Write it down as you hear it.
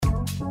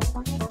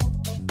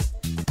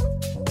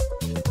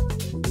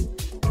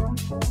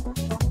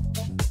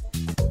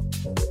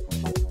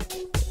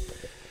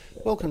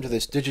Welcome to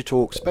this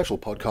DigiTalk Special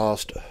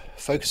Podcast,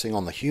 focusing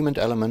on the human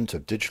element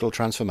of digital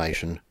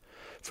transformation,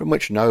 from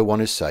which no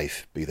one is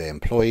safe, be they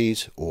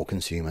employees or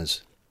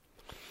consumers.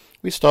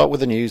 We start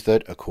with the news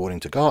that, according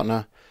to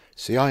Gartner,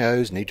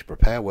 CIOs need to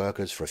prepare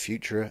workers for a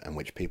future in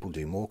which people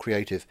do more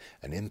creative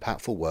and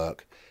impactful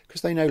work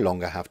because they no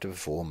longer have to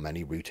perform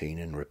many routine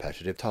and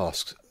repetitive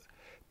tasks.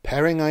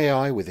 Pairing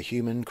AI with the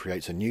human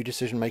creates a new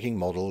decision-making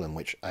model in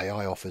which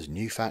AI offers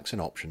new facts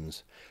and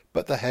options,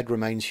 but the head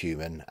remains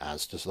human,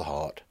 as does the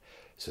heart,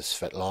 says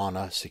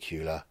Svetlana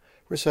Sekula,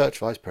 Research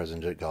Vice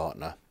President at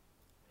Gartner.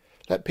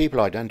 Let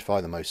people identify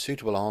the most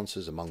suitable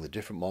answers among the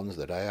different ones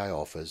that AI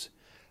offers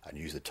and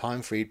use the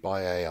time freed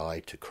by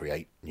AI to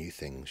create new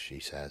things, she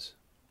says.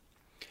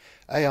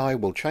 AI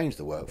will change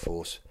the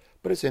workforce,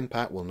 but its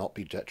impact will not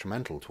be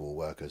detrimental to all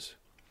workers.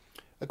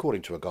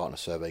 According to a Gartner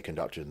survey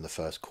conducted in the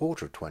first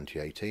quarter of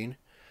 2018,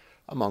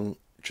 among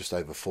just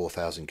over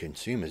 4,000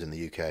 consumers in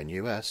the UK and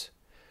US,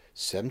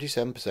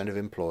 77% of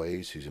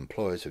employees whose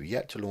employers have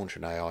yet to launch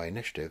an AI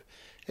initiative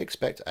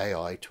expect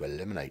AI to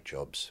eliminate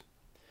jobs.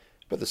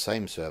 But the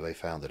same survey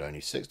found that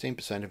only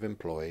 16% of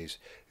employees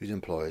whose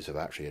employers have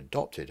actually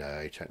adopted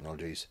AI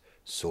technologies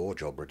saw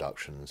job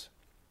reductions,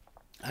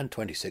 and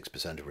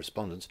 26% of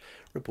respondents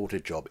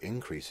reported job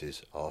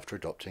increases after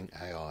adopting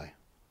AI.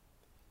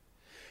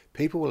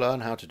 People will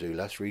learn how to do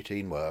less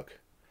routine work.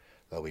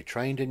 They'll be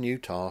trained in new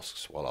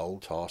tasks, while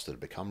old tasks that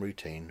have become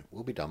routine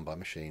will be done by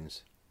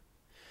machines.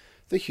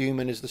 The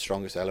human is the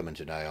strongest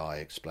element in AI,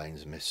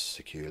 explains Ms.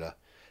 Sekula.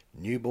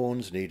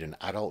 Newborns need an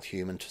adult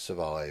human to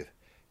survive.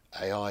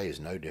 AI is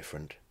no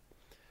different.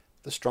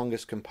 The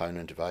strongest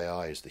component of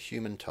AI is the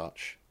human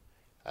touch.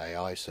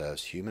 AI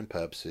serves human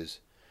purposes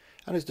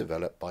and is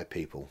developed by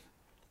people.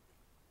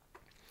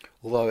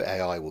 Although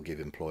AI will give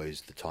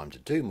employees the time to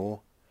do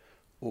more,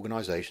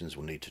 organisations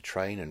will need to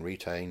train and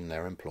retain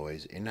their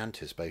employees in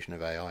anticipation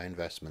of AI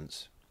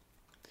investments.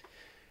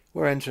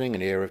 We're entering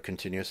an era of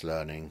continuous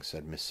learning,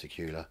 said Ms.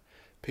 Sekula.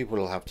 People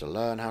will have to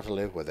learn how to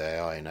live with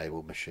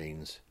AI-enabled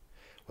machines.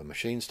 When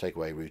machines take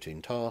away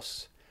routine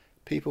tasks,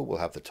 people will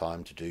have the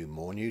time to do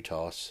more new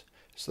tasks,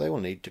 so they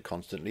will need to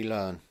constantly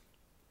learn.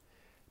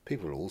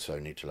 People will also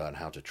need to learn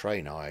how to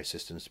train AI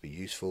systems to be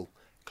useful,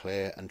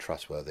 clear and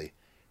trustworthy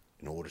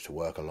in order to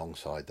work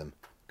alongside them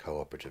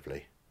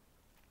cooperatively.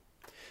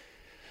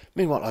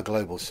 Meanwhile, a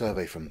global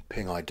survey from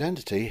Ping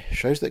Identity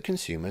shows that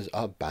consumers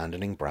are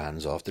abandoning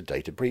brands after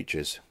data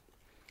breaches.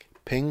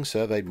 Ping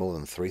surveyed more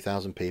than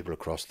 3,000 people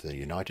across the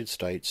United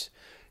States,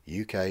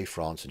 UK,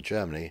 France and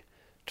Germany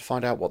to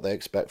find out what they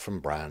expect from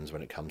brands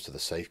when it comes to the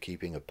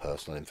safekeeping of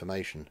personal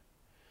information.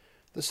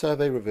 The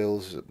survey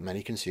reveals that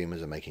many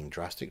consumers are making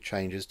drastic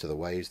changes to the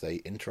ways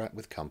they interact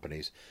with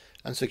companies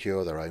and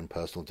secure their own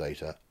personal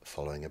data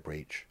following a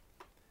breach.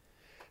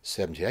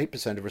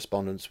 78% of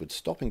respondents would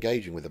stop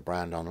engaging with a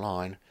brand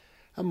online,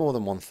 and more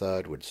than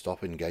one-third would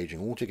stop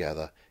engaging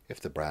altogether if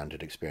the brand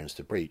had experienced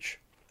a breach.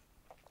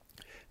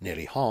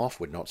 Nearly half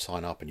would not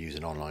sign up and use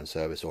an online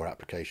service or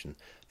application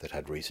that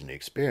had recently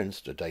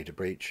experienced a data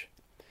breach.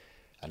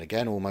 And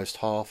again, almost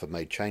half have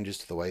made changes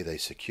to the way they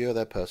secure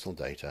their personal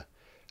data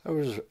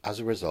as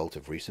a result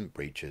of recent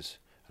breaches,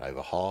 and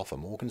over half are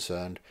more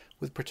concerned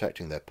with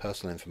protecting their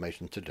personal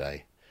information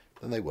today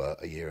than they were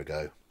a year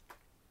ago.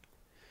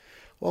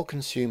 While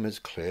consumers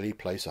clearly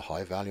place a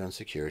high value on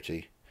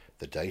security,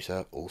 the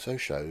data also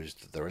shows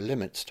that there are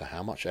limits to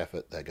how much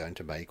effort they're going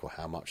to make or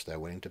how much they're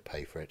willing to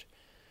pay for it,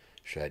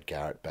 shared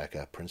Garrett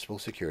Becker, Principal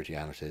Security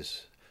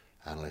Analyst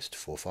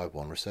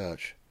 451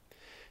 Research.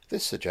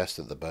 This suggests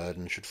that the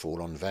burden should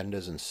fall on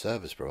vendors and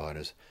service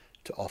providers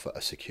to offer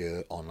a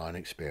secure online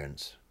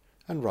experience,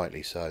 and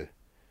rightly so.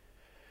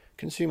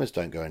 Consumers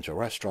don't go into a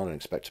restaurant and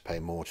expect to pay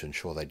more to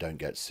ensure they don't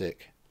get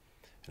sick,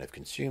 and if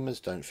consumers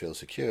don't feel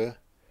secure,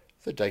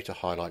 the data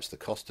highlights the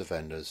cost to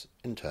vendors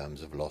in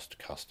terms of lost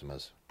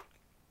customers.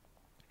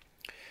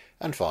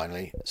 And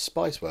finally,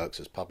 Spiceworks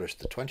has published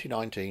the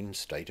 2019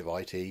 State of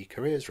IT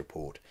Careers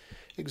Report,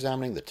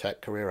 examining the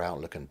tech career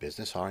outlook and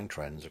business hiring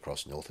trends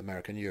across North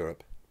America and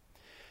Europe.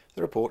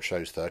 The report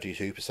shows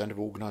 32% of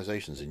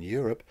organisations in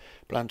Europe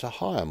plan to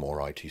hire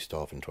more IT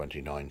staff in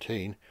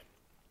 2019.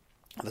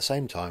 At the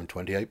same time,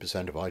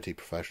 28% of IT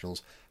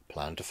professionals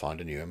plan to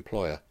find a new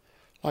employer,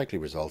 likely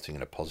resulting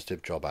in a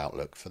positive job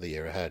outlook for the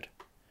year ahead.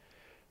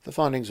 The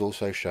findings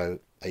also show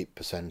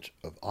 8%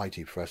 of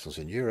IT professionals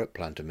in Europe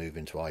plan to move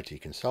into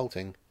IT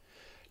consulting,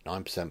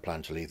 9%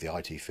 plan to leave the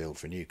IT field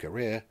for a new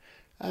career,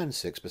 and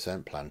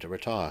 6% plan to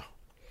retire.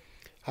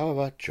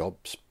 However,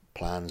 jobs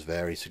plans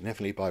vary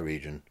significantly by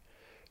region.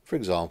 For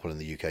example, in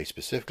the UK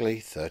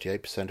specifically,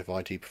 38% of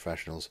IT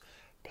professionals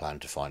plan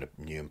to find a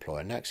new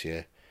employer next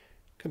year,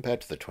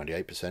 compared to the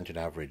 28% in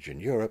average in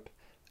Europe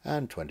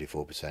and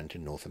 24%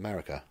 in North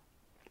America.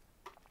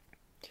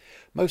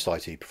 Most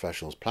IT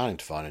professionals planning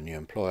to find a new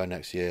employer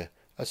next year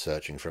are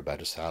searching for a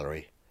better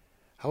salary.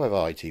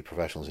 However, IT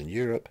professionals in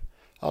Europe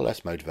are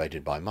less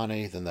motivated by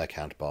money than their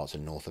counterparts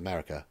in North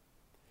America.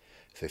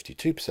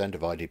 52%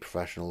 of IT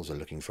professionals are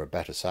looking for a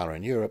better salary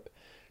in Europe,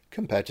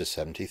 compared to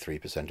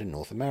 73% in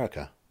North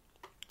America.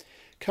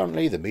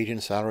 Currently, the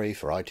median salary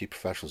for IT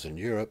professionals in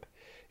Europe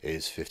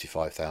is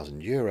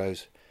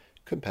 €55,000,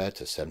 compared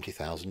to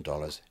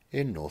 $70,000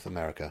 in North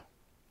America.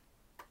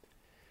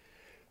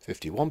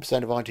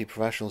 51% of IT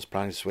professionals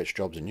planning to switch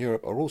jobs in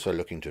Europe are also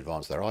looking to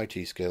advance their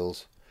IT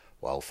skills,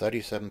 while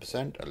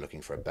 37% are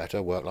looking for a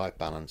better work-life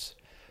balance,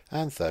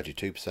 and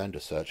 32% are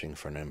searching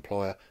for an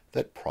employer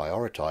that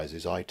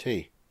prioritizes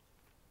IT.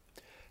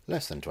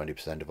 Less than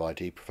 20% of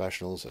IT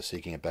professionals are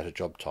seeking a better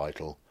job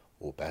title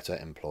or better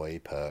employee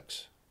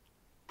perks.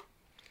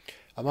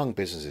 Among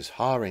businesses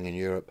hiring in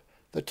Europe,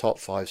 the top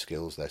 5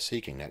 skills they're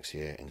seeking next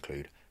year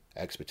include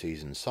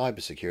expertise in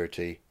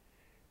cybersecurity,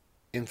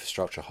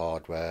 infrastructure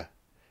hardware,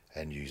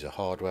 end-user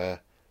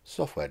hardware,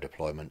 software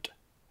deployment,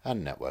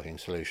 and networking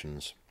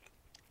solutions.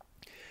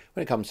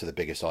 When it comes to the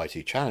biggest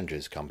IT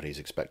challenges companies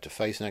expect to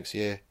face next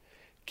year,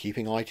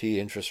 keeping IT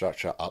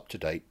infrastructure up to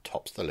date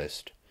tops the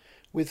list,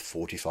 with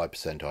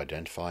 45%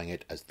 identifying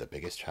it as the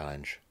biggest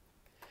challenge.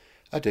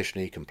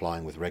 Additionally,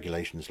 complying with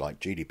regulations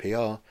like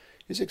GDPR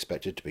is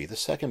expected to be the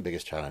second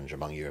biggest challenge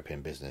among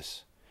European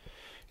business.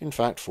 In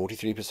fact,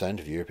 43%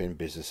 of European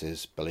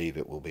businesses believe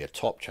it will be a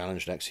top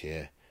challenge next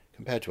year,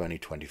 compared to only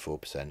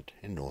 24%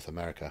 in North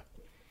America.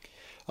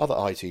 Other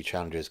IT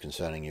challenges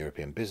concerning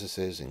European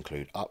businesses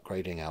include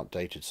upgrading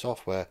outdated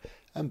software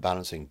and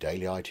balancing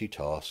daily IT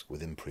tasks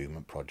with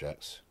improvement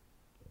projects.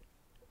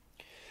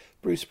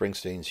 Bruce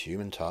Springsteen's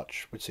Human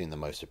Touch would seem the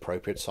most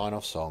appropriate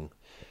sign-off song,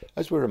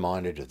 as we're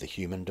reminded of the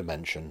human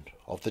dimension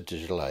of the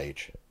digital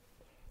age.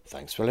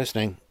 Thanks for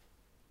listening.